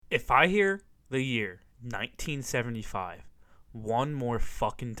If I hear the year 1975 one more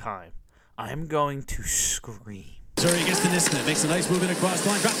fucking time, I'm going to scream. Zuri gets to Niskanen, makes a nice move in across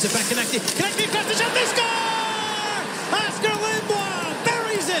line, drops it back, connected, across the shot, they score! Oscar Lindblom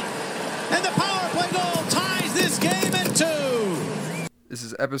buries it, and the power play goal ties this game at 2. This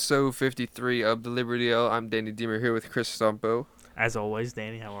is episode 53 of the Liberty L. I'm Danny Deemer here with Chris Stumpo. As always,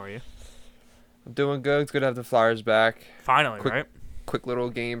 Danny, how are you? I'm doing good. It's good to have the Flyers back. Finally, right? Quick little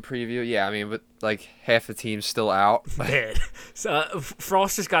game preview. Yeah, I mean, but like half the team's still out. Man. So,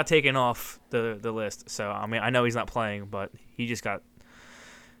 Frost just got taken off the list. So, I mean, I know he's not playing, but he just got...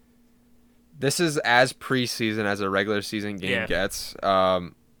 This is as preseason as a regular season game gets.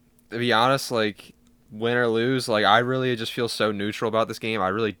 To be honest, like, win or lose, like, I really just feel so neutral about this game. I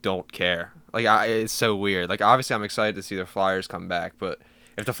really don't care. Like, it's so weird. Like, obviously, I'm excited to see the Flyers come back, but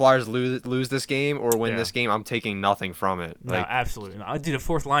if the Flyers lose this game or win this game, I'm taking nothing from it. Like, no, absolutely not. Dude, the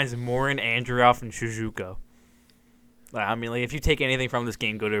fourth line is Morin, Andreoff, and Sushko. I mean, like, if you take anything from this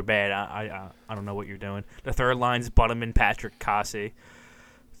game, good or bad, I don't know what you're doing. The third line's Butterman, Patrick, Kase.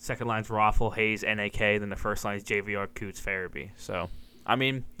 Second line's Raffle, Hayes, NAK. Then the first line's JVR, Coots, Farabee. So, I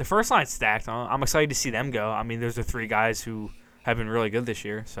mean, the first line's stacked. I'm excited to see them go. I mean, those are three guys who have been really good this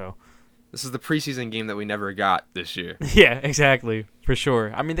year, so... This is the preseason game that we never got this year. Yeah, exactly. For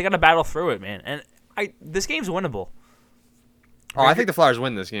sure. I mean, they got to battle through it, man. And this game's winnable. Oh, I think the Flyers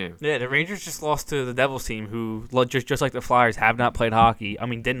win this game. Yeah, the Rangers just lost to the Devils team, who, just like the Flyers, have not played hockey. I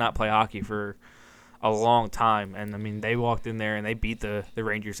mean, did not play hockey for a long time. And, I mean, they walked in there and they beat the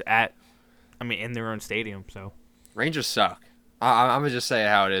Rangers in their own stadium. So Rangers suck. I'm going to just say it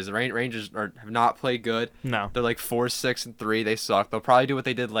how it is. The Rangers have not played good. No. They're like 4-6-3. They suck. They'll probably do what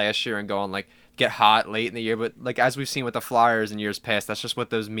they did last year and go on, like, get hot late in the year. But, like, as we've seen with the Flyers in years past, that's just what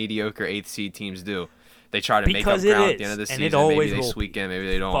those mediocre 8th seed teams do. They try to make up ground at the end of the season. Maybe they squeak in, maybe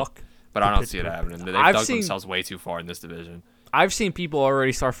they don't. But I don't see it happening. They've dug themselves way too far in this division. I've seen people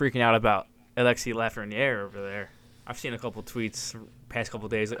already start freaking out about Alexei Lafreniere over there. I've seen a couple tweets past couple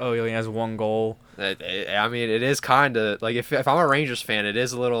days like, oh, he only has one goal. I mean, it is kind of like if I'm a Rangers fan, it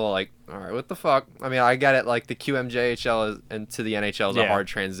is a little like, all right, what the fuck? I mean, I get it. Like the QMJHL into the NHL is a hard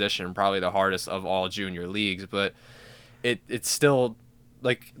transition, probably the hardest of all junior leagues, but it's still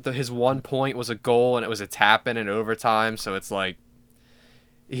like his 1 point was a goal and it was a tap in overtime, so it's like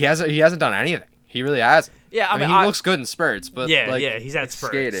he hasn't done anything. He really hasn't. Yeah, I mean he looks good in spurts, but he's at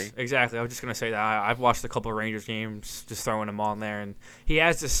spurts. Skating. Exactly. I was just gonna say that I've watched a couple of Rangers games, just throwing him on there, and he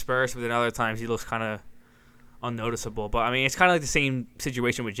has the spurts, but then other times he looks kind of unnoticeable. But I mean, it's kind of like the same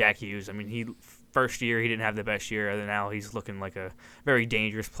situation with Jack Hughes. I mean, first year he didn't have the best year, and now he's looking like a very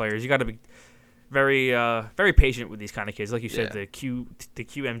dangerous player. You got to be very very patient with these kind of kids. Like you said, the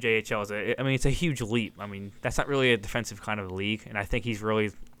QMJHL is it's a huge leap. I mean, that's not really a defensive kind of league, and I think he's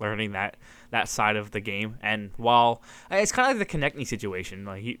really learning that side of the game. And while it's kind of like the Konechny situation,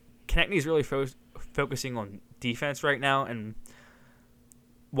 like Konechny's really focusing on defense right now, and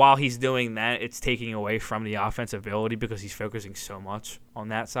while he's doing that, it's taking away from the offensive ability because he's focusing so much on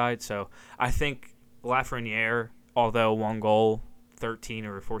that side. So I think Lafreniere, although one goal, 13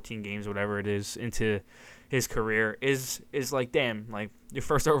 or 14 games, whatever it is, into his career is like, damn, like your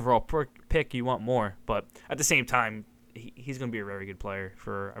first overall pick, you want more. But at the same time, he's going to be a very good player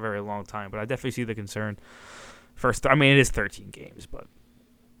for a very long time. But I definitely see the concern. It is 13 games, but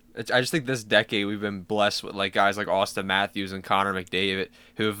I just think this decade we've been blessed with like guys like Austin Matthews and Connor McDavid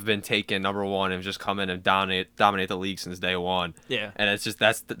who have been taken number one and just come in and dominate the league since day one. Yeah, and it's just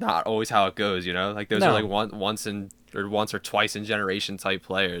that's not always how it goes, you know. Like those are like once or twice in generation type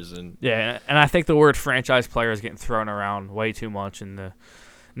players, and and I think the word franchise player is getting thrown around way too much in the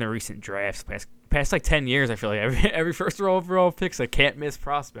recent drafts. Past like 10 years, I feel like every first overall pick's a can't miss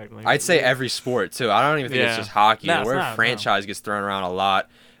prospect. Like, I'd say every sport too. I don't even think it's just hockey. No, the word franchise gets thrown around a lot.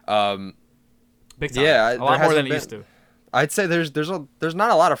 Big time. Yeah, a lot more than it used to. I'd say there's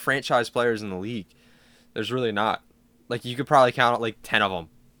not a lot of franchise players in the league. There's really not. Like you could probably count like 10 of them.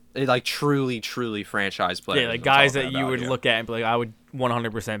 Like truly franchise players. Yeah, like guys that you would look at and be like, I would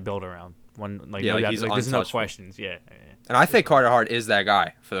 100% build around. There's no questions. Yeah. And I think Carter Hart is that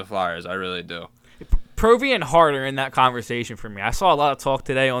guy for the Flyers. I really do. Provy and Hart are in that conversation for me. I saw a lot of talk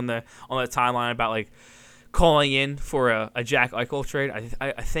today on the timeline about like calling in for a Jack Eichel trade.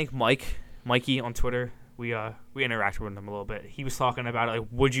 I think Mikey on Twitter, we interacted with him a little bit. He was talking about it, like,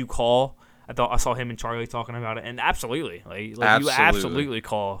 would you call? I saw him and Charlie talking about it, and absolutely, you absolutely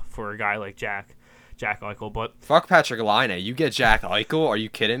call for a guy like Jack Eichel. But fuck Patrick Laine, you get Jack Eichel? Are you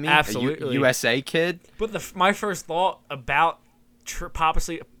kidding me? Absolutely, USA kid. But my first thought about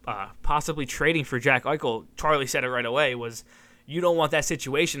possibly trading for Jack Eichel, Charlie said it right away, was you don't want that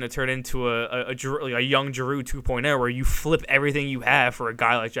situation to turn into a young Giroux 2.0 where you flip everything you have for a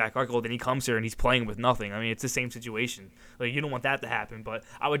guy like Jack Eichel, then he comes here and he's playing with nothing. I mean, it's the same situation. Like, you don't want that to happen, but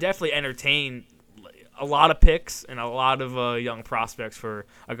I would definitely entertain a lot of picks and a lot of young prospects for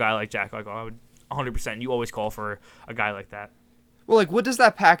a guy like Jack Eichel. I would 100%. You always call for a guy like that. Well, like, what does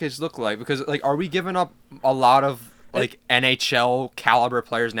that package look like? Because, like, are we giving up a lot of, like, NHL caliber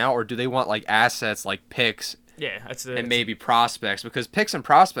players now, or do they want, like, assets like picks? Yeah, and maybe prospects, because picks and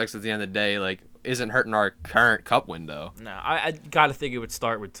prospects at the end of the day, like, isn't hurting our current cup window. No, I gotta think it would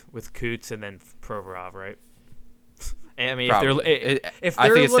start with Coots and then Provorov, right? I mean, if they're I think it's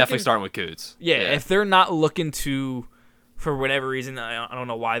looking, definitely starting with Coots. Yeah, if they're not looking to, for whatever reason, I don't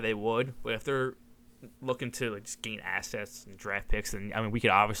know why they would, but if they're looking to like just gain assets and draft picks, then I mean, we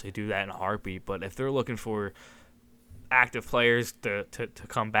could obviously do that in a heartbeat. But if they're looking for active players to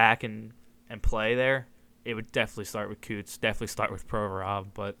come back and play there, it would definitely start with Coots, definitely start with Provorov,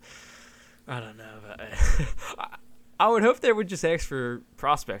 but I don't know. I would hope they would just ask for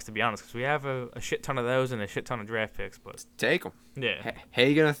prospects, to be honest, because we have a shit ton of those and a shit ton of draft picks. But take them. Yeah.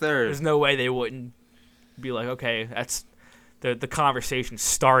 Hagen a third. There's no way they wouldn't be like, okay, that's the conversation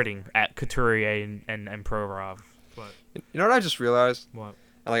starting at Couturier and Provorov. But you know what I just realized? What?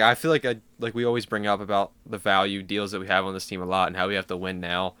 Like, I feel like we always bring up about the value deals that we have on this team a lot and how we have to win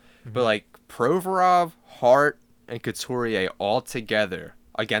now. Mm-hmm. But, like, Provorov, Hart, and Couturier all together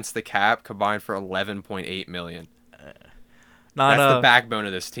against the cap combined for $11.8 million. That's the backbone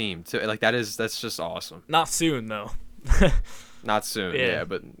of this team. So, like, that's just awesome. Not soon, though. Not soon, yeah.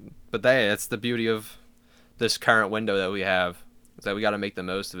 But that's the beauty of this current window that we have, is that we got to make the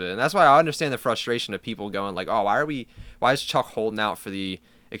most of it. And that's why I understand the frustration of people going like, oh, why is Chuck holding out for the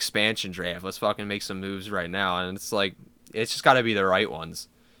expansion draft? Let's fucking make some moves right now. And it's like, it's just got to be the right ones.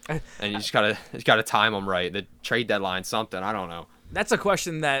 And you just gotta time them right. The trade deadline, something, I don't know. That's a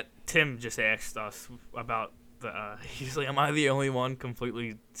question that Tim just asked us about. He's like, am I the only one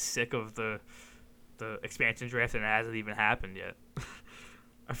completely sick of the expansion draft and it hasn't even happened yet?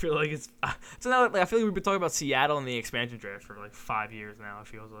 I feel like it's another. Like, I feel like we've been talking about Seattle and the expansion draft for like 5 years now. It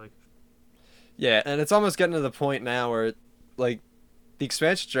feels like. Yeah, and it's almost getting to the point now where, like, the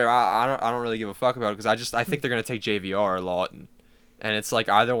expansion draft, I don't really give a fuck about it, because I think they're gonna take JVR or Laughton, and it's like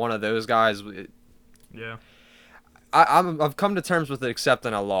either one of those guys. Yeah. I've come to terms with it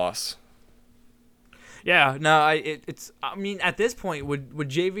accepting a loss. Yeah, no, it's. I mean, at this point, would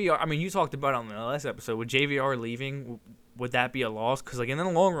JVR? I mean, you talked about it on the last episode. Would JVR leaving? Would that be a loss? Because like in the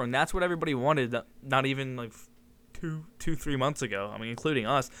long run, that's what everybody wanted. Not even like 3 months ago. I mean, including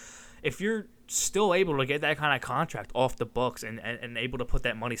us. If you're still able to get that kind of contract off the books and able to put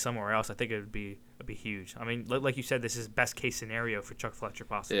that money somewhere else, I think it'd be huge. I mean, like you said, this is best case scenario for Chuck Fletcher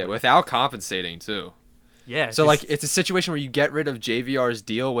possibly. Yeah, without compensating too. Yeah. So, like, it's a situation where you get rid of JVR's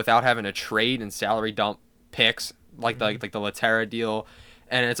deal without having to trade and salary dump picks, like the Laterra deal,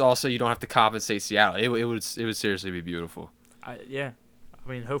 and it's also you don't have to compensate Seattle. It would seriously be beautiful. Yeah. I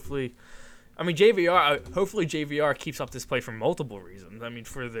mean, hopefully JVR keeps up this play for multiple reasons. I mean,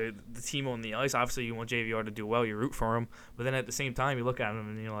 for the team on the ice, obviously you want JVR to do well, you root for him, but then at the same time you look at him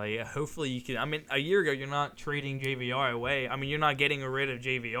and you're like, hopefully you can. I mean, a year ago you're not trading JVR away. I mean, you're not getting rid of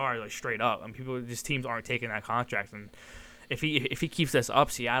JVR like straight up. I mean, teams aren't taking that contract, and if he keeps this up,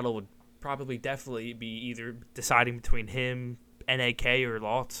 Seattle would probably definitely be either deciding between him, NAK, or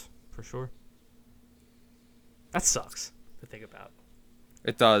Lotz for sure. That sucks to think about.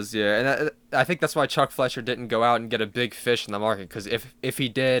 It does, yeah, and I think that's why Chuck Fletcher didn't go out and get a big fish in the market, because if he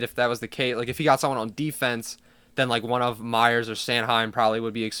did, if that was the case, like if he got someone on defense, then like one of Myers or Sanheim probably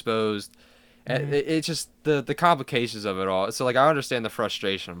would be exposed. Mm-hmm. It's just the complications of it all. So like I understand the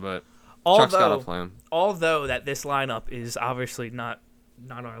frustration, but Chuck's got a plan. Although that this lineup is obviously not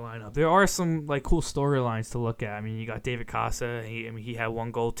our lineup, there are some like cool storylines to look at. I mean, you got David Kase. He had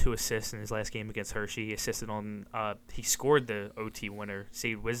 1 goal, 2 assists in his last game against Hershey. He assisted on. He scored the OT winner.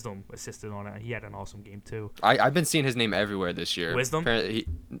 Sade Wisdom assisted on it. He had an awesome game too. I've been seeing his name everywhere this year. Wisdom.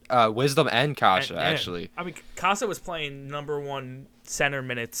 Wisdom and Kase actually. I mean, Kase was playing number 1 center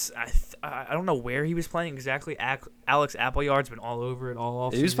minutes. I don't know where he was playing exactly. Alex Appleyard's been all over it all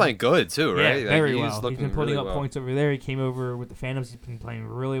off. He was playing good too, right? Yeah, very well. He's been putting up points over there. He came over with the Phantoms. He's been playing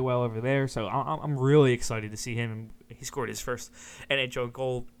really well over there. So I'm really excited to see him. He scored his first NHL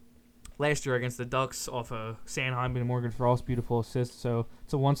goal last year against the Ducks off of Sanheim and Morgan Frost. Beautiful assist. So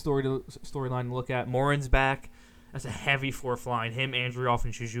it's a one storyline to look at. Morin's back. That's a heavy fourth line. Him, Andreoff,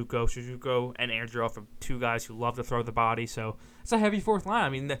 and Sushko. Sushko and Andreoff are two guys who love to throw the body, so it's a heavy fourth line. I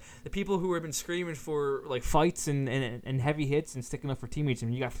mean, the people who have been screaming for like fights and heavy hits and sticking up for teammates, I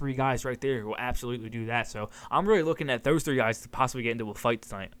mean, you got three guys right there who will absolutely do that. So I'm really looking at those three guys to possibly get into a fight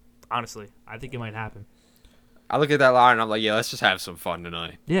tonight. Honestly, I think it might happen. I look at that line and I'm like, yeah, let's just have some fun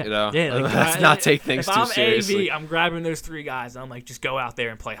tonight. Yeah, you know? yeah. Like, let's not take things too seriously. If I'm AV, I'm grabbing those three guys. I'm like, just go out there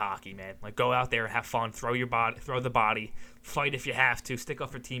and play hockey, man. Like, go out there and have fun. Throw the body. Fight if you have to. Stick up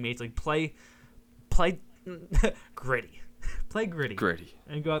for teammates. Like, play gritty. Play gritty.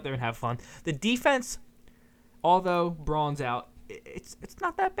 And go out there and have fun. The defense, although Braun's out, it's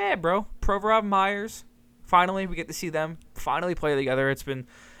not that bad, bro. Provorov, Myers, finally we get to see them finally play together. It's been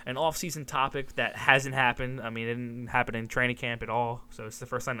an off-season topic that hasn't happened. I mean, it didn't happen in training camp at all, so it's the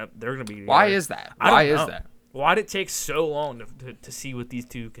first time that they're going to be together. Why is that? Why is that? Why did it take so long to see what these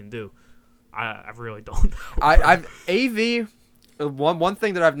two can do? I really don't know. AV, one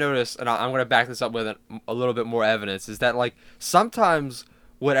thing that I've noticed, and I'm going to back this up with a little bit more evidence, is that like sometimes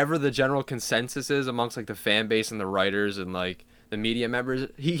whatever the general consensus is amongst like the fan base and the writers and like the media members,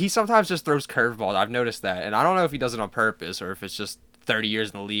 he sometimes just throws curveballs. I've noticed that, and I don't know if he does it on purpose or if it's just 30 years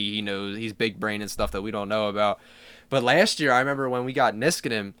in the league, he knows he's big brain and stuff that we don't know about. But last year, I remember when we got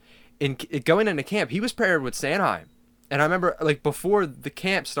Niskanen, going into camp, he was paired with Sanheim. And I remember, like, before the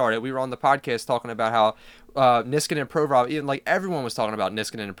camp started, we were on the podcast talking about how Niskanen and Provorov, even, like, everyone was talking about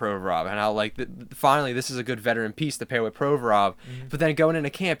Niskanen and Provorov and how, like, finally this is a good veteran piece to pair with Provorov. Mm-hmm. But then going into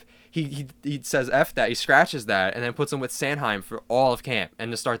camp, he says F that, he scratches that, and then puts him with Sanheim for all of camp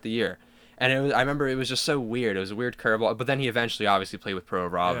and to start the year. And I remember it was just so weird. It was a weird curveball. But then he eventually obviously played with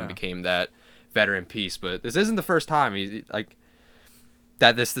Provorov and became that veteran piece. But this isn't the first time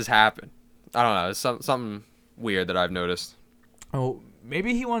that this happened. I don't know. It's something weird that I've noticed. Oh,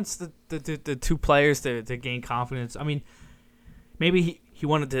 maybe he wants the two players to gain confidence. I mean, maybe he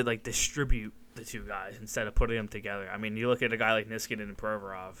wanted to like distribute the two guys instead of putting them together. I mean, you look at a guy like Niskanen and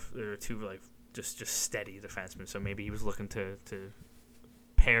Provorov. They're two like just steady defensemen. So maybe he was looking to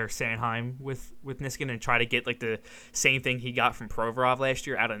pair Sanheim with Niskanen and try to get like the same thing he got from Provorov last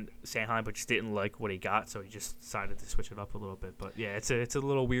year out of Sanheim, but just didn't like what he got, so he just decided to switch it up a little bit. But yeah, it's a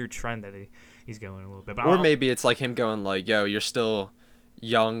little weird trend that he's going a little bit. But or maybe it's like him going like, yo, you're still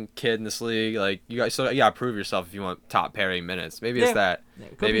young kid in this league, like you gotta prove yourself if you want top pairing minutes. Maybe it's that.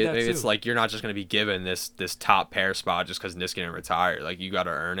 Maybe it's like you're not just gonna be given this top pair spot just because Niskanen retired. Like you gotta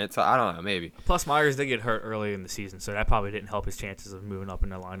earn it. So I don't know, maybe. Plus Myers did get hurt early in the season, so that probably didn't help his chances of moving up in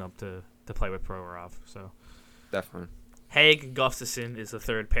the lineup to play with Provorov. So definitely. Haig and Gustafsson is the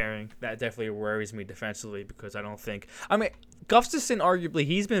third pairing. That definitely worries me defensively because I don't think. I mean, Gustafsson, arguably,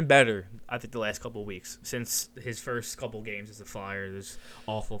 he's been better, I think, the last couple of weeks. Since his first couple of games as a Flyer, this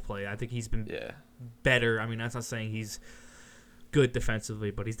awful play. I think he's been better. I mean, that's not saying he's good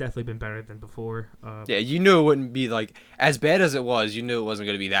defensively, but he's definitely been better than before. Yeah, you knew it wouldn't be, like, as bad as it was, you knew it wasn't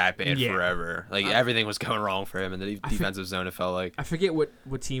going to be that bad forever. Like, everything was going wrong for him in the defensive zone, it felt like. I forget what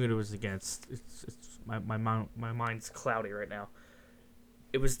team it was against. My mind's cloudy right now.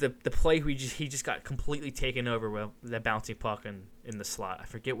 It was the play he just got completely taken over with that bouncing puck in the slot. I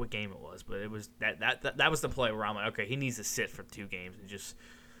forget what game it was, but it was that was the play where I'm like, okay, he needs to sit for 2 games and just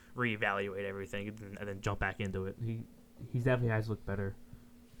reevaluate everything and then jump back into it. He definitely has looked better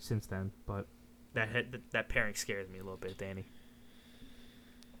since then, but that pairing scares me a little bit, Danny.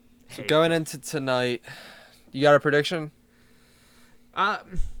 So going into tonight, you got a prediction?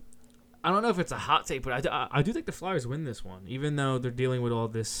 I don't know if it's a hot take, but I do think the Flyers win this one, even though they're dealing with all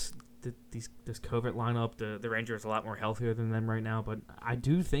this COVID lineup. The Rangers are a lot more healthier than them right now, but I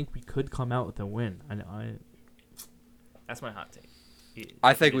do think we could come out with a win. That's my hot take.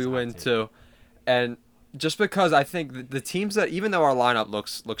 I think we win too, and just because I think the teams that, even though our lineup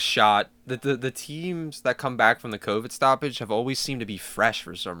looks shot, the teams that come back from the COVID stoppage have always seemed to be fresh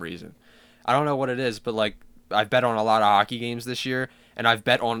for some reason. I don't know what it is, but like I've bet on a lot of hockey games this year. And I've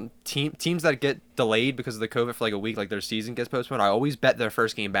bet on teams that get delayed because of the COVID for like a week, like their season gets postponed. I always bet their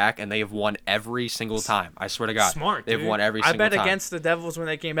first game back, and they have won every single time. I swear to God. Smart, They've won every single time. I bet against the Devils when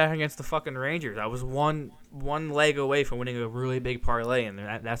they came back against the fucking Rangers. I was one leg away from winning a really big parlay, and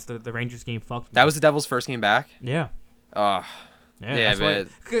that's the Rangers game fucked me. That was the Devils' first game back? Yeah. Yeah, man.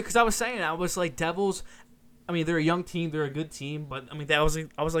 Because I was saying, I was like, Devils... I mean, they're a young team. They're a good team. But, I mean, I was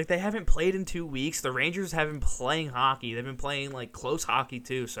like, they haven't played in 2 weeks. The Rangers have been playing hockey. They've been playing, like, close hockey,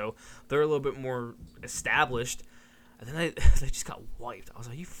 too. So, they're a little bit more established. And then they just got wiped. I was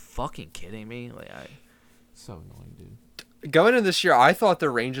like, are you fucking kidding me? Like, so annoying, dude. Going into this year, I thought the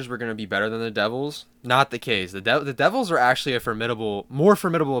Rangers were going to be better than the Devils. Not the case. The Devils are actually a more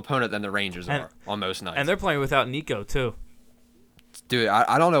formidable opponent than the Rangers are on most nights. And they're playing without Nico, too. Dude,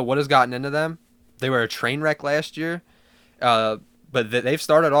 I don't know what has gotten into them. They were a train wreck last year, but they've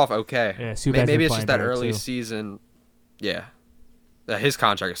started off okay. Yeah, maybe it's just that early season. Yeah. His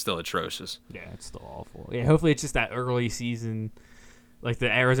contract is still atrocious. Yeah, it's still awful. Yeah, hopefully it's just that early season. Like the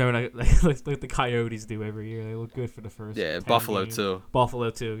Arizona, like the Coyotes do every year. They look good for the first. Yeah, 10 Buffalo games. too. Buffalo,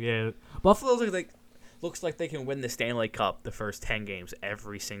 too, yeah. Buffalo looks like they can win the Stanley Cup the first 10 games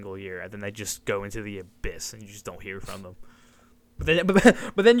every single year, and then they just go into the abyss, and you just don't hear from them.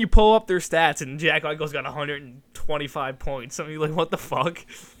 But then you pull up their stats, and Jack Eichel's got 125 points. I mean, like, what the fuck?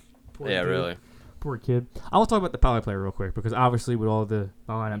 Yeah, really. Poor kid. I want to talk about the power play real quick because obviously with all the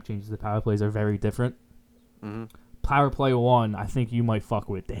lineup changes, the power plays are very different. Mm-hmm. Power play 1, I think you might fuck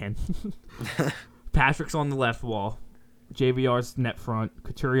with, Dan. Patrick's on the left wall. JVR's net front.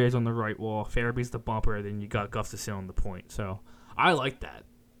 Couturier's on the right wall. Farabee's the bumper. Then you got Gustafsson on the point. So I like that.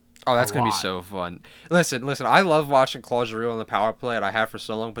 Oh, that's going to be so fun. Listen, I love watching Claude Giroux on the power play, and I have for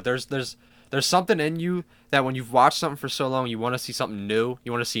so long, but there's something in you that when you've watched something for so long, you want to see something new.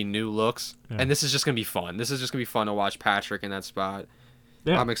 You want to see new looks. Yeah. And this is just going to be fun. This is just going to be fun to watch Patrick in that spot.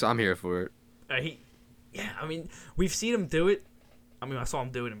 Yeah. I'm here for it. I mean, we've seen him do it. I mean, I saw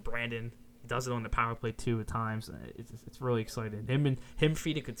him do it in Brandon. He does it on the power play 2 at times. It's really exciting. Him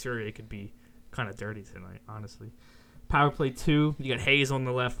feeding Couturier could be kind of dirty tonight, honestly. Power play 2, you got Hayes on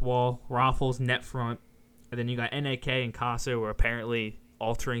the left wall, Raffles net front, and then you got NAK and Kase were apparently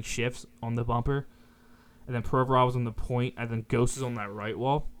altering shifts on the bumper, and then Provy was on the point, and then Ghost is on that right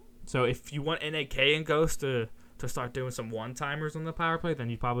wall. So if you want NAK and Ghost to start doing some one-timers on the power play, then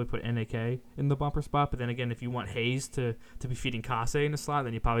you probably put NAK in the bumper spot. But then again, if you want Hayes to be feeding Kase in the slot,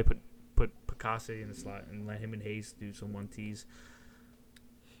 then you probably put Kase in the slot and let him and Hayes do some 1-Ts.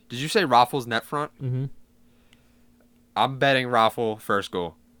 Did you say Raffles net front? Mm-hmm. I'm betting Raffle first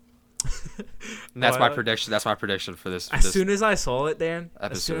goal. And that's my prediction. That's my prediction for this. As soon as I saw it, Dan,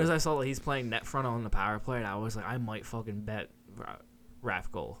 episode. As soon as I saw that he's playing net front on the power play, I was like, I might fucking bet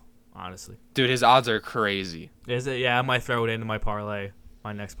Raff goal, honestly. Dude, his odds are crazy. Is it? Yeah, I might throw it into my parlay,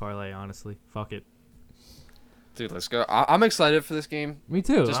 my next parlay, honestly. Fuck it. Dude, let's go. I'm excited for this game. Me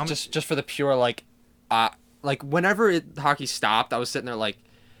too. Just for the pure, like whenever hockey stopped, I was sitting there like,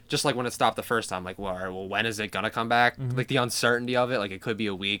 just like when it stopped the first time, like, well, when is it going to come back? Mm-hmm. Like, the uncertainty of it, like, it could be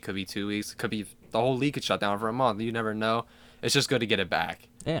a week, could be 2 weeks, it could be the whole league could shut down for a month. You never know. It's just good to get it back.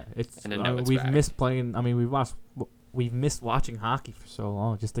 Yeah, we've back. Missed playing. I mean, we've missed watching hockey for so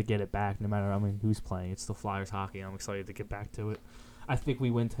long just to get it back. No matter, who's playing. It's the Flyers hockey. I'm excited to get back to it. I think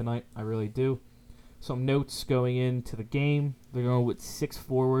we win tonight. I really do. Some notes going into the game. They're going with 6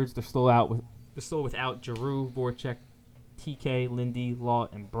 forwards. They're still without Giroux, Voracek, TK, Lindy, Law,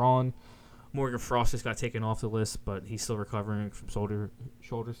 and Braun. Morgan Frost just got taken off the list, but he's still recovering from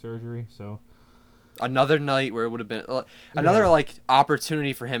shoulder surgery. So another night where it would have been another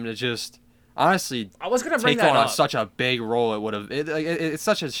opportunity for him to just honestly I was gonna bring take that on up. Such a big role. It would have. It's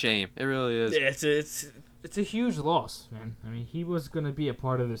such a shame. It really is. Yeah, it's a huge loss, man. I mean, he was gonna be a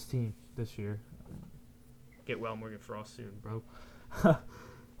part of this team this year. Get well, Morgan Frost, soon, bro.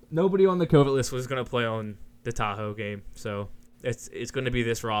 Nobody on the COVID list was gonna play on the Tahoe game, so it's going to be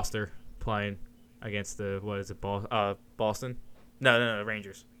this roster playing against the Boston? No,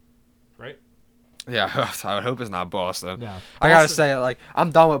 Rangers, right? Yeah, I would hope it's not Boston. Yeah, I gotta say, I'm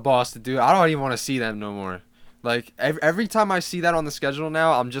done with Boston, dude. I don't even want to see them no more. Like every time I see that on the schedule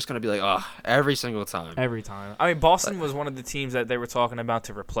now, I'm just gonna be like, ugh, every single time. Every time. I mean, Boston was one of the teams that they were talking about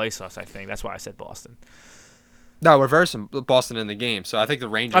to replace us. I think that's why I said Boston. No, we're versing Boston in the game, so I think the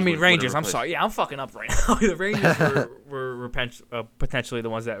Rangers. Rangers. I'm sorry. Yeah, I'm fucking up right now. The Rangers were potentially the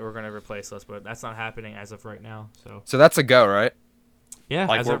ones that were going to replace us, but that's not happening as of right now. So that's a go, right? Yeah,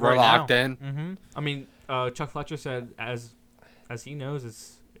 like we're locked in. Mm-hmm. I mean, Chuck Fletcher said as he knows,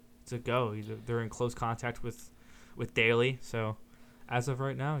 it's a go. They're in close contact with Daly, so as of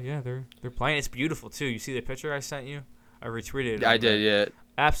right now, yeah, they're playing. It's beautiful too. You see the picture I sent you? I retweeted it. Yeah, I did. Yeah.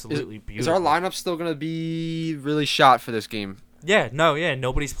 Absolutely beautiful. Is our lineup still going to be really shot for this game? Yeah,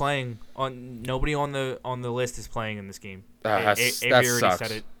 nobody's playing nobody on the list is playing in this game. That sucks.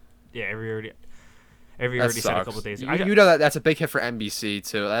 Said it. Yeah, Avery already said it a couple of days ago. You know that's a big hit for NBC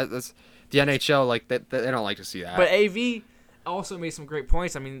too. That's the NHL, they don't like to see that. But AV also made some great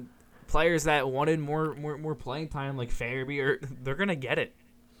points. I mean, players that wanted more playing time like Farabee they're going to get it.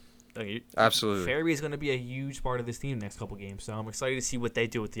 Absolutely. Farabee is going to be a huge part of this team next couple games, so I'm excited to see what they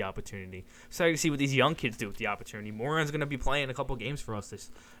do with the opportunity. Excited to see what these young kids do with the opportunity. Morin's going to be playing a couple games for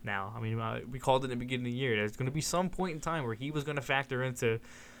us now. I mean, we called it in the beginning of the year. There's going to be some point in time where he was going to factor into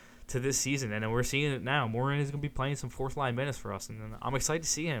this season, and then we're seeing it now. Morin is going to be playing some fourth-line minutes for us, and I'm excited to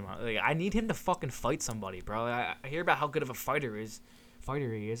see him. I need him to fucking fight somebody, bro. I hear about how good of a fighter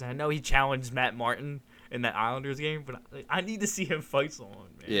he is. I know he challenged Matt Martin in that Islanders game, but I need to see him fight someone,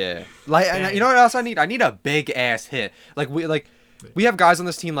 man. Yeah. And you know what else I need? I need a big ass hit. We have guys on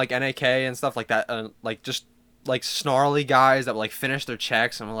this team like NAK and stuff like that, just snarly guys that will finish their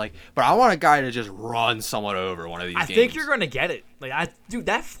checks, and but I want a guy to just run someone over one of these games. I think you're gonna get it. Dude,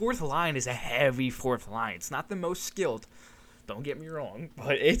 that fourth line is a heavy fourth line. It's not the most skilled. Don't get me wrong,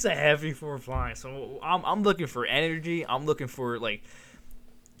 but it's a heavy fourth line. So I'm looking for energy. I'm looking for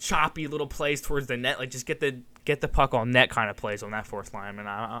choppy little plays towards the net, just get the puck on net kind of plays on that fourth line, and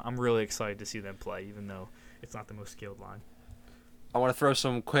I'm really excited to see them play, even though it's not the most skilled line. I want to throw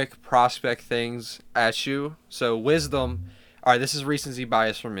some quick prospect things at you. So Wisdom, all right, this is recency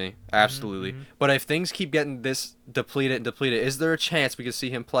bias for me, absolutely. Mm-hmm. But if things keep getting this depleted, is there a chance we could see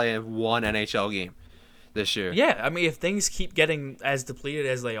him play in one NHL game this year? Yeah, I mean, if things keep getting as depleted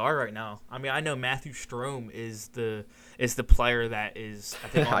as they are right now, I mean, I know Matthew Strome is the player that is. I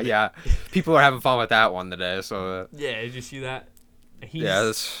think yeah, people are having fun with that one today. So yeah, did you see that?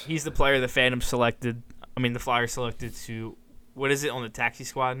 He's the player the Phantom selected. I mean, the Flyers selected to. What is it on the taxi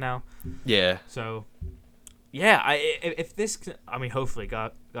squad now? Yeah. So, yeah, if this, I mean, hopefully,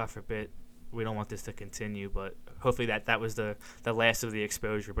 God forbid, we don't want this to continue, but hopefully that was the last of the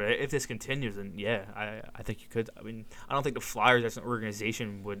exposure. But if this continues, then yeah, I think you could. I mean, I don't think the Flyers as an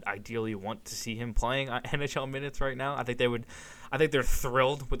organization would ideally want to see him playing NHL minutes right now. I think they would. I think they're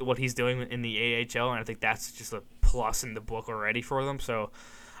thrilled with what he's doing in the AHL, and I think that's just a plus in the book already for them. So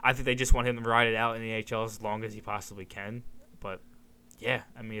I think they just want him to ride it out in the AHL as long as he possibly can. But yeah,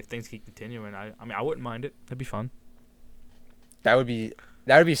 I mean, if things keep continuing, I wouldn't mind it. That'd be fun. That would be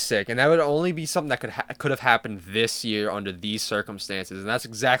sick, and that would only be something that could have happened this year under these circumstances, and that's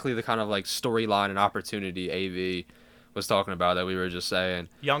exactly the kind of storyline and opportunity AV was talking about that we were just saying.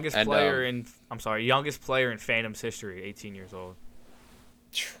 Youngest player in Phantom's history, 18 years old.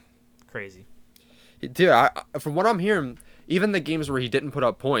 Crazy. Dude, from what I'm hearing, even the games where he didn't put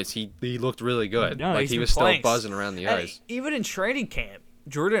up points, he looked really good. No, he was still buzzing around the ice. Even in training camp,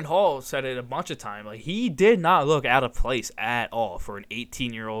 Jordan Hall said it a bunch of times. He did not look out of place at all for an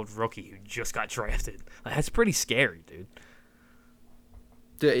 18-year-old rookie who just got drafted. That's pretty scary,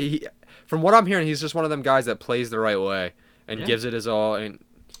 dude. From what I'm hearing, he's just one of them guys that plays the right way and gives it his all, and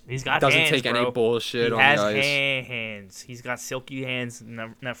he's got doesn't hands, take any bullshit on the ice. He has hands. He's got silky hands in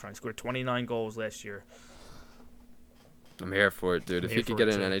that front. He scored 29 goals last year. I'm here for it, dude. If he could get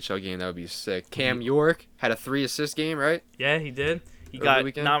in an NHL game, that would be sick. Cam York had a 3-assist game, right? Yeah, he did. He got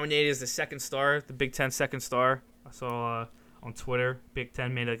nominated as the second star, the Big Ten second star. I saw on Twitter, Big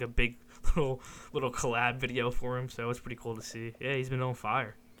Ten made a big little collab video for him, so it's pretty cool to see. Yeah, he's been on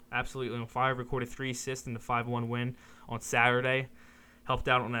fire. Absolutely on fire. Recorded 3 assists in the 5-1 win on Saturday. Helped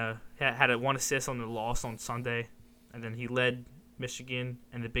out had 1 assist on the loss on Sunday, and then he led Michigan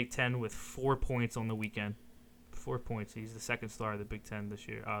and the Big Ten with 4 points on the weekend. 4 points. He's the second star of the Big Ten this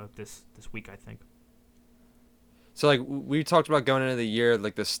year. This week, I think. So we talked about going into the year,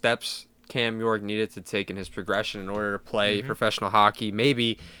 the steps Cam York needed to take in his progression in order to play professional hockey,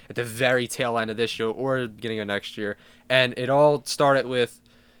 maybe at the very tail end of this year or beginning of next year. And it all started with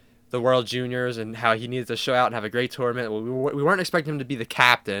the World Juniors and how he needed to show out and have a great tournament. We weren't expecting him to be the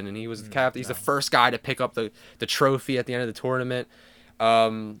captain, and he was the captain. He's the first guy to pick up the trophy at the end of the tournament.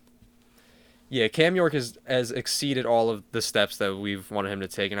 Yeah, Cam York has exceeded all of the steps that we've wanted him to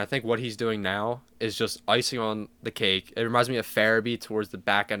take, and I think what he's doing now is just icing on the cake. It reminds me of Farabee towards the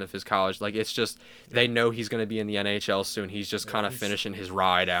back end of his college. It's just they know he's going to be in the NHL soon. He's just kind of finishing his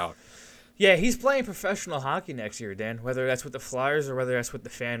ride out. Yeah, he's playing professional hockey next year, Dan. Whether that's with the Flyers or whether that's with the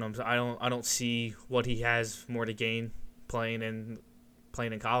Phantoms, I don't see what he has more to gain playing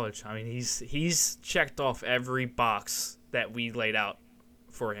in college. I mean, he's checked off every box that we laid out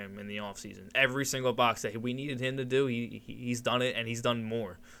for him in the offseason. Every single box that we needed him to do, he's done it, and he's done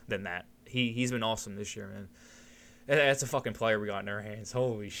more than that. He's been awesome this year, man. That's a fucking player we got in our hands.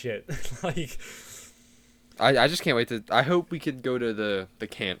 Holy shit. I just can't wait to. I hope we could go to the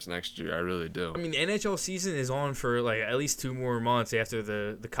camps next year. I really do. I mean, the NHL season is on for at least 2 more months after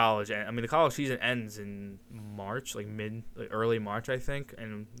the college. I mean, the college season ends in March, early March, I think.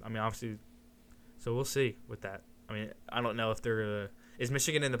 And I mean, obviously, so we'll see with that. I mean, I don't know if they're. Is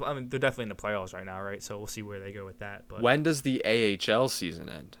Michigan in the? I mean, they're definitely in the playoffs right now, right? So we'll see where they go with that. But when does the AHL season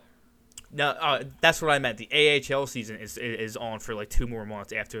end? No, that's what I meant. The AHL season is on for like 2 more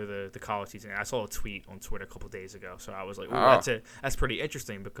months after the college season. And I saw a tweet on Twitter a couple days ago, so I was like, that's pretty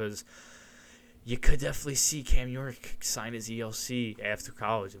interesting because you could definitely see Cam York sign his ELC after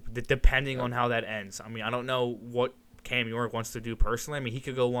college, depending on how that ends. I mean, I don't know what Cam York wants to do personally. I mean, he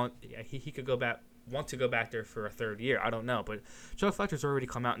could want to go back there for a 3rd year. I don't know, but Joe Fletcher's already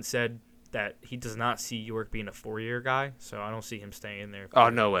come out and said that he does not see York being a 4-year guy, so I don't see him staying there. Oh,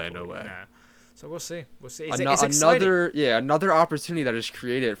 no way. Nah. So we'll see. It's Another opportunity that is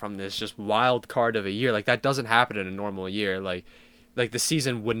created from this just wild card of a year. Like, that doesn't happen in a normal year. Like the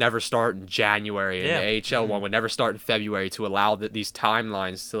season would never start in January, and the AHL one would never start in February to allow these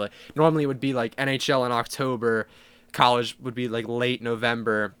timelines to, like, normally it would be like NHL in October, college would be like late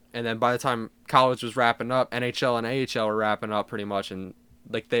November, and then by the time college was wrapping up, NHL and AHL were wrapping up pretty much, and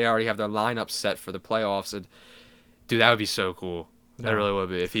like they already have their lineup set for the playoffs. And dude, that would be so cool. Yeah. That really would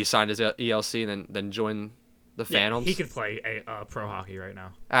be if he signed his ELC and then joined the Phantoms. He could play pro hockey right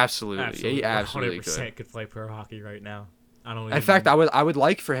now. Absolutely. He absolutely 100% could play pro hockey right now. In fact, I would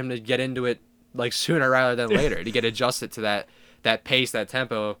like for him to get into it like sooner rather than later to get adjusted to that pace, that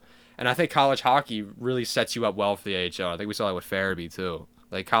tempo. And I think college hockey really sets you up well for the AHL. I think we saw that with Farabee too.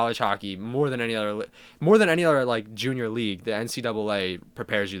 Like college hockey, more than any other like junior league, the NCAA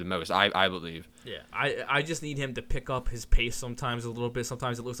prepares you the most. I believe. Yeah, I just need him to pick up his pace sometimes a little bit.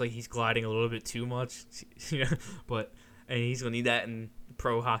 Sometimes it looks like he's gliding a little bit too much, and he's gonna need that in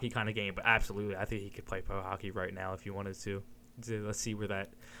pro hockey kind of game. But absolutely, I think he could play pro hockey right now if he wanted to. Let's see where the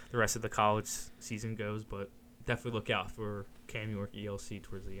rest of the college season goes, but definitely look out for Cam York ELC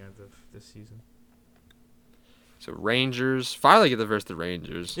towards the end of this season. So Rangers finally get to verse the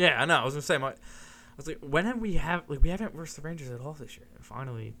Rangers. Yeah, I know. I was gonna say when have we haven't versed the Rangers at all this year. And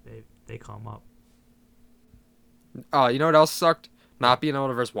finally they come up. Oh, you know what else sucked? Not being able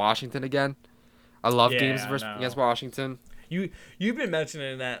to verse Washington again. I love games against Washington. You've been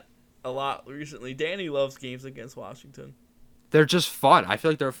mentioning that a lot recently. Danny loves games against Washington. They're just fun. I feel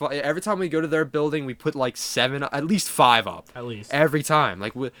like they're fun. Every time we go to their building, we put like 7, at least 5 up. At least. Every time.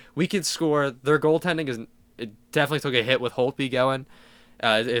 Like we could score. Their goaltending it definitely took a hit with Holtby going.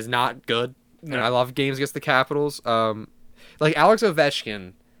 Is not good. No. And I love games against the Capitals. Like Alex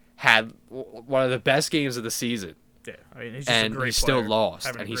Ovechkin had one of the best games of the season. Yeah, I mean, he's still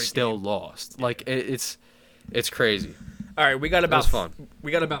lost. Like it's crazy. All right, we got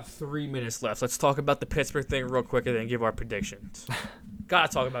about 3 minutes left. Let's talk about the Pittsburgh thing real quick and then give our predictions.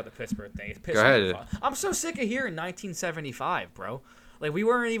 Gotta talk about the Pittsburgh thing. Go ahead. I'm so sick of hearing 1975, bro. Like, we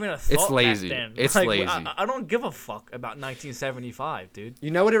weren't even a thought It's lazy. back then. It's like, lazy. I don't give a fuck about 1975, dude. You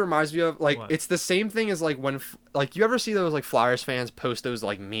know what it reminds me of? Like, What? It's the same thing as, like, when, like, you ever see those, like, Flyers fans post those,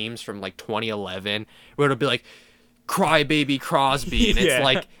 like, memes from, like, 2011 where it'll be, like, Crybaby Crosby, and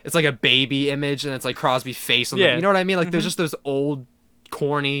it's like a baby image, and it's, like, Crosby's face on the, you know what I mean? Like, there's just those old,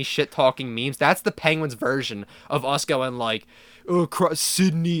 corny, shit-talking memes. That's the Penguins version of us going, like, oh,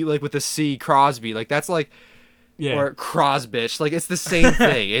 Sidney, like, with the C, Crosby. Like, that's, like... Yeah. Or Crosbitch. Like, it's the same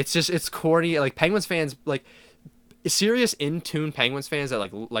thing. It's corny. Like, Penguins fans, like, serious in-tune Penguins fans that,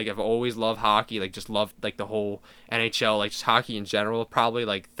 like have always loved hockey, like, just love, like, the whole NHL, like, just hockey in general, probably,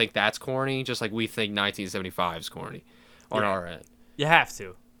 like, think that's corny, just like we think 1975 is corny on our end. You have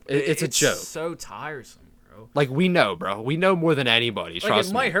to. It's a joke. It's so tiresome. Like, we know, bro. We know more than anybody. Trust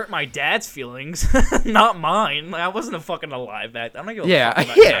me. It might hurt my dad's feelings, not mine. Like, I wasn't fucking alive back then. I'm not gonna fuck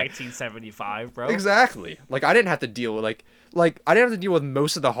about 1975, bro. Exactly. Like, I didn't have to deal with I didn't have to deal with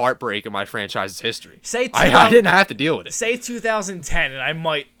most of the heartbreak in my franchise's history. I didn't have to deal with it. Say 2010, and I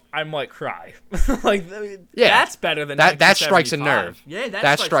might cry. That's better than that strikes a nerve. Yeah,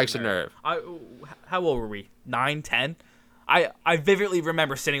 that strikes a nerve. How old were we? 9, 10? I vividly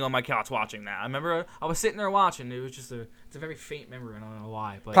remember sitting on my couch watching that. I remember I was sitting there watching. It was just it's a very faint memory. I don't know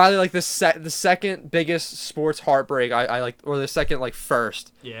why. But probably like the second biggest sports heartbreak I like, or the second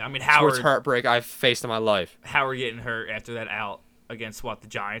first. Yeah, I mean sports heartbreak I've faced in my life. Howard getting hurt after that out against the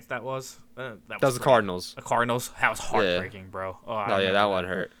Giants. That was the Cardinals. The Cardinals. That was heartbreaking, bro. Oh yeah, that one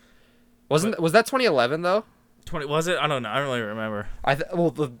hurt. Was that 2011 though? 20 was it? I don't know. I don't really remember.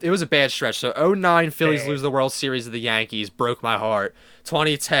 It was a bad stretch. So 2009 Phillies lose the World Series to the Yankees, broke my heart.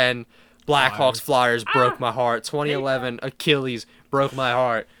 2010 Blackhawks Flyers broke my heart. 2011 Achilles broke my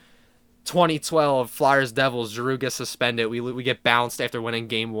heart. 2012 Flyers Devils, Giroux gets suspended. We get bounced after winning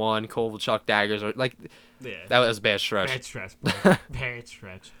Game 1. Kovalchuk daggers that was a bad stretch. Bad stretch, bro. Bad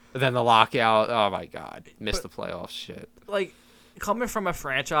stretch. Then the lockout. Oh my God, missed the playoffs. Shit. Like, coming from a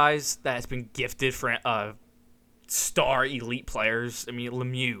franchise that has been gifted star elite players. I mean,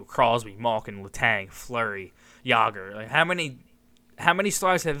 Lemieux, Crosby, Malkin, Letang, Fleury, Yager. Like, how many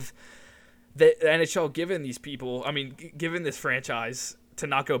stars have the NHL given these people, given this franchise to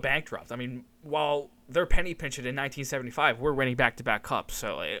not go bankrupt. I mean, while they're penny pinching in 1975, we're winning back-to-back cups.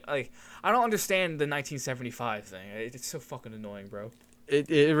 So, like, I don't understand the 1975 thing. It's so fucking annoying, bro. It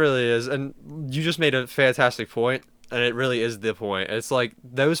really is. And you just made a fantastic point, and it really is the point. It's like,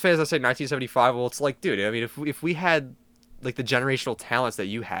 those fans that say 1975, well, it's like, dude, I mean, if we had, like, the generational talents that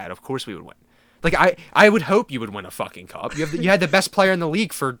you had, of course we would win. Like, I would hope you would win a fucking cup. You had the best player in the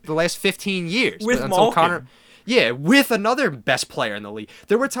league for the last 15 years. With Malkin. Yeah, with another best player in the league.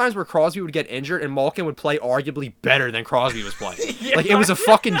 There were times where Crosby would get injured and Malkin would play arguably better than Crosby was playing. Yeah. Like, it was a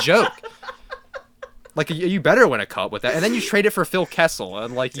fucking joke. Like, you better win a cup with that. And then you trade it for Phil Kessel,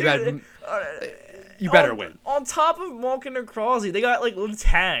 and, like, you better win. On top of Malkin and Crosby, they got, like,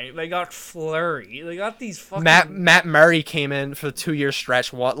 Letang. They got Fleury. They got these fucking... Matt Murray came in for the 2-year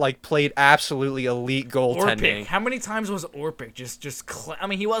stretch, played absolutely elite goaltending. Orpik. How many times was Orpik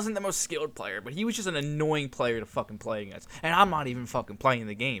he wasn't the most skilled player, but he was just an annoying player to fucking play against. And I'm not even fucking playing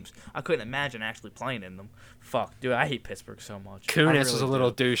the games. I couldn't imagine actually playing in them. Fuck, dude, I hate Pittsburgh so much. Kunis was a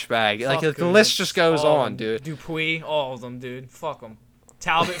little douchebag. Like, the list just goes on, dude. Dupuis, all of them, dude. Fuck them.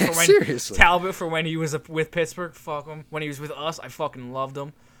 Talbot for when he was with Pittsburgh, fuck him. When he was with us, I fucking loved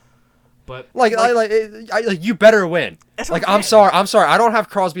him. But you better win. Like, I'm sorry. I don't have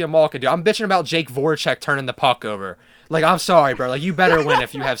Crosby and Malkin, dude. I'm bitching about Jake Voracek turning the puck over. Like, I'm sorry, bro. Like, you better win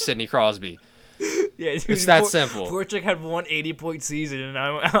if you have Sidney Crosby. Yeah, dude, it's that simple. Voracek had one 80-point season, and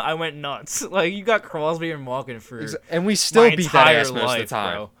I went nuts. Like, you got Crosby and Malkin for and we still beat that ass most of the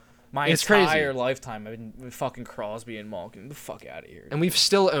time. Bro. My entire lifetime, I've been with fucking Crosby and Malkin. Get the fuck out of here. And we've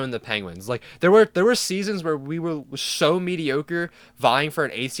still owned the Penguins. Like, there were seasons where we were so mediocre, vying for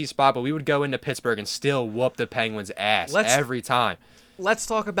an 8th seed spot, but we would go into Pittsburgh and still whoop the Penguins' ass every time. Let's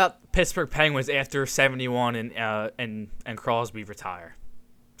talk about Pittsburgh Penguins after 71 and Crosby retire.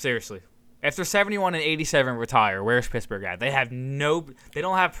 Seriously. After 71 and 87 retire, where's Pittsburgh at? They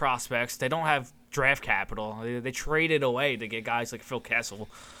don't have prospects. They don't have draft capital. They traded away to get guys like Phil Kessel.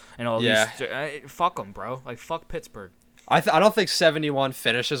 And all these, fuck them, bro. Like, fuck Pittsburgh. I don't think 71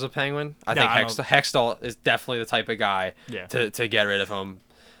 finishes a Penguin. I think Hextall is definitely the type of guy to get rid of him.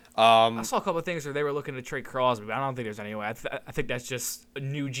 I saw a couple of things where they were looking to trade Crosby, but I don't think there's any way. I think that's just a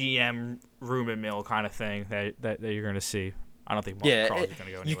new GM rumor mill kind of thing that you're going to see. I don't think Crosby's going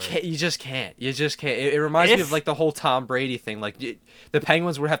to go anywhere. You just can't. It reminds me of, like, the whole Tom Brady thing. Like, the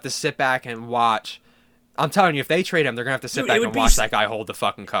Penguins would have to sit back and watch. I'm telling you, if they trade him, they're going to have to sit back and watch that guy hold the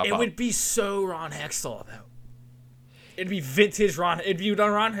fucking cup up. It would be so Ron Hextall, though. It'd be vintage Ron. It'd be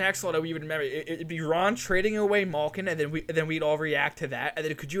Ron Hextall that we would remember. It'd be Ron trading away Malkin, and then we'd all react to that. And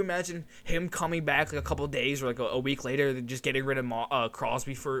then could you imagine him coming back like a couple of days or like a week later, and just getting rid of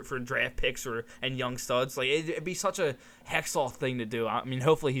Crosby for draft picks and young studs? Like, it'd be such a Hextall thing to do. I mean,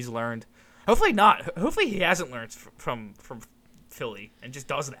 hopefully he's learned. Hopefully not. Hopefully he hasn't learned from Philly and just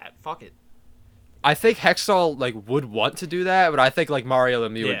does that. Fuck it. I think Hextall, like, would want to do that, but I think, like, Mario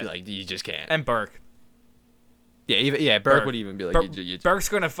Lemieux would be like, you just can't. And Burke. Burke would even be like... Burke's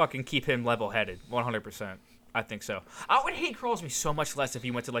going to fucking keep him level-headed, 100%. I think so. I would hate Crosby so much less if he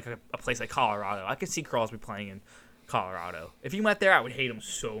went to, like, a place like Colorado. I could see Crosby playing in Colorado. If he went there, I would hate him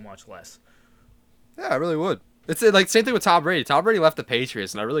so much less. Yeah, I really would. It's, like, same thing with Tom Brady. Tom Brady left the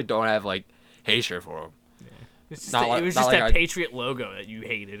Patriots, and I really don't have, like, hatred for him. Yeah. It was just that Patriot logo that you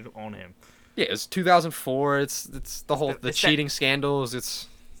hated on him. Yeah, it's 2004. It's the whole cheating scandals. It's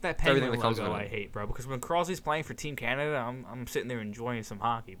that Penguin logo I hate, bro. Because when Crosby's playing for Team Canada, I'm sitting there enjoying some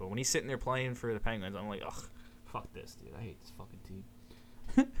hockey. But when he's sitting there playing for the Penguins, I'm like, ugh, fuck this, dude. I hate this fucking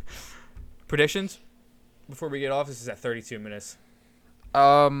team. Predictions before we get off. This is at 32 minutes.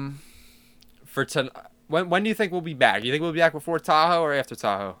 When do you think we'll be back? Do you think we'll be back before Tahoe or after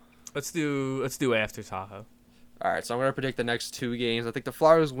Tahoe? Let's do after Tahoe. All right, so I'm going to predict the next 2 games. I think the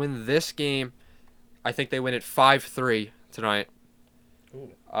Flyers win this game. I think they win it 5-3 tonight.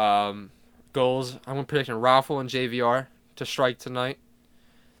 Ooh. Goals, I'm predicting Raffle and JVR to strike tonight.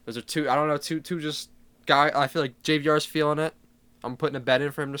 Those are two, I don't know, two just guy. I feel like JVR's feeling it. I'm putting a bet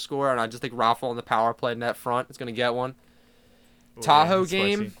in for him to score, and I just think Raffle on the power play net front is going to get one. Ooh, Tahoe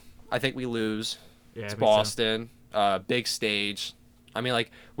game, spicy. I think we lose. Yeah, it's Boston. So. Big stage. I mean,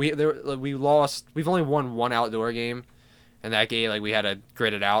 like, we lost. We've only won one outdoor game, and that game, like, we had to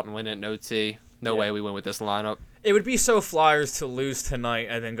grit it out and win it in OT. No way we win with this lineup. It would be so Flyers to lose tonight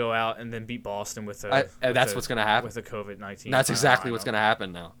and then go out and then beat Boston with that's what's gonna happen with the COVID-19. That's exactly what's gonna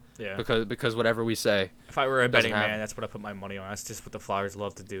happen now. Yeah. Because whatever we say. If I were a betting man, that's what I put my money on. That's just what the Flyers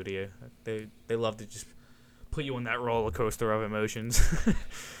love to do to you. They love to just put you on that roller coaster of emotions.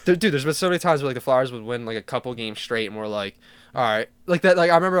 Dude, there's been so many times where like the Flyers would win like a couple games straight, and we're like, all right, like that. Like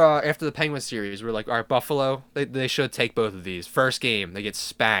I remember after the Penguins series, we were like, all right, Buffalo, they should take both of these. First game, they get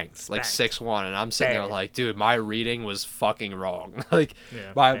spanked like 6-1, and I'm sitting there like, dude, my reading was fucking wrong. Like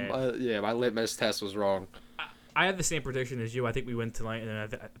my litmus test was wrong. I have the same prediction as you. I think we win tonight, and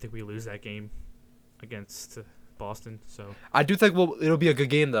then I think we lose that game against Boston. So I do think it'll be a good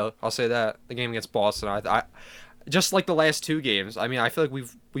game though. I'll say that the game against Boston. I just like the last two games. I mean, I feel like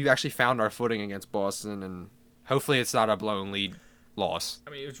we've actually found our footing against Boston, and hopefully it's not a blown lead loss. I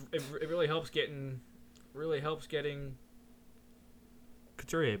mean, it really helps getting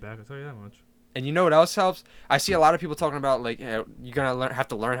Couturier back. I'll tell you that much. And you know what else helps? I see a lot of people talking about like you're gonna have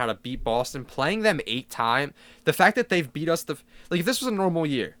to learn how to beat Boston. Playing them 8 times. The fact that they've beat us if this was a normal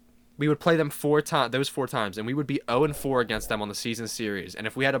year, we would play them 4 times. Those 4 times, and we would be 0-4 against them on the season series. And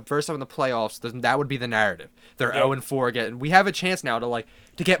if we had a first time in the playoffs, then that would be the narrative. They're 0-4 again. We have a chance now to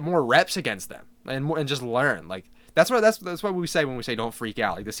get more reps against them and just learn. Like that's what we say when we say don't freak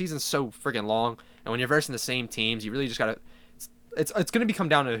out. Like the season's so freaking long, and when you're versing the same teams, you really just gotta. It's going to come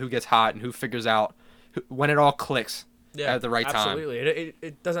down to who gets hot and who figures out when it all clicks at the right time. Absolutely.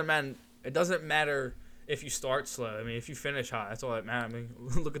 It doesn't matter. It doesn't matter if you start slow. I mean, if you finish hot, that's all that matters. I mean,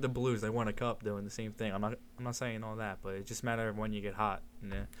 look at the Blues. They won a cup doing the same thing. I'm not saying all that, but it just matters when you get hot.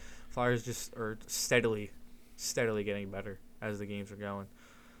 And the Flyers just are steadily getting better as the games are going,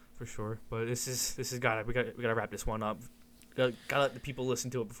 for sure. But this is we gotta wrap this one up. Gotta let the people listen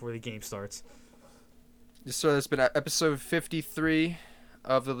to it before the game starts. So that's been episode 53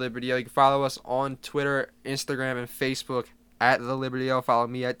 of The Liberty Yell. You can follow us on Twitter, Instagram, and Facebook at The Liberty Yell. Follow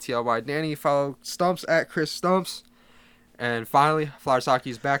me at TLY Danny. Follow Stumps at Chris Stumps. And finally, Flyers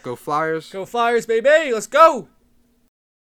hockey is back. Go Flyers. Go Flyers, baby. Let's go.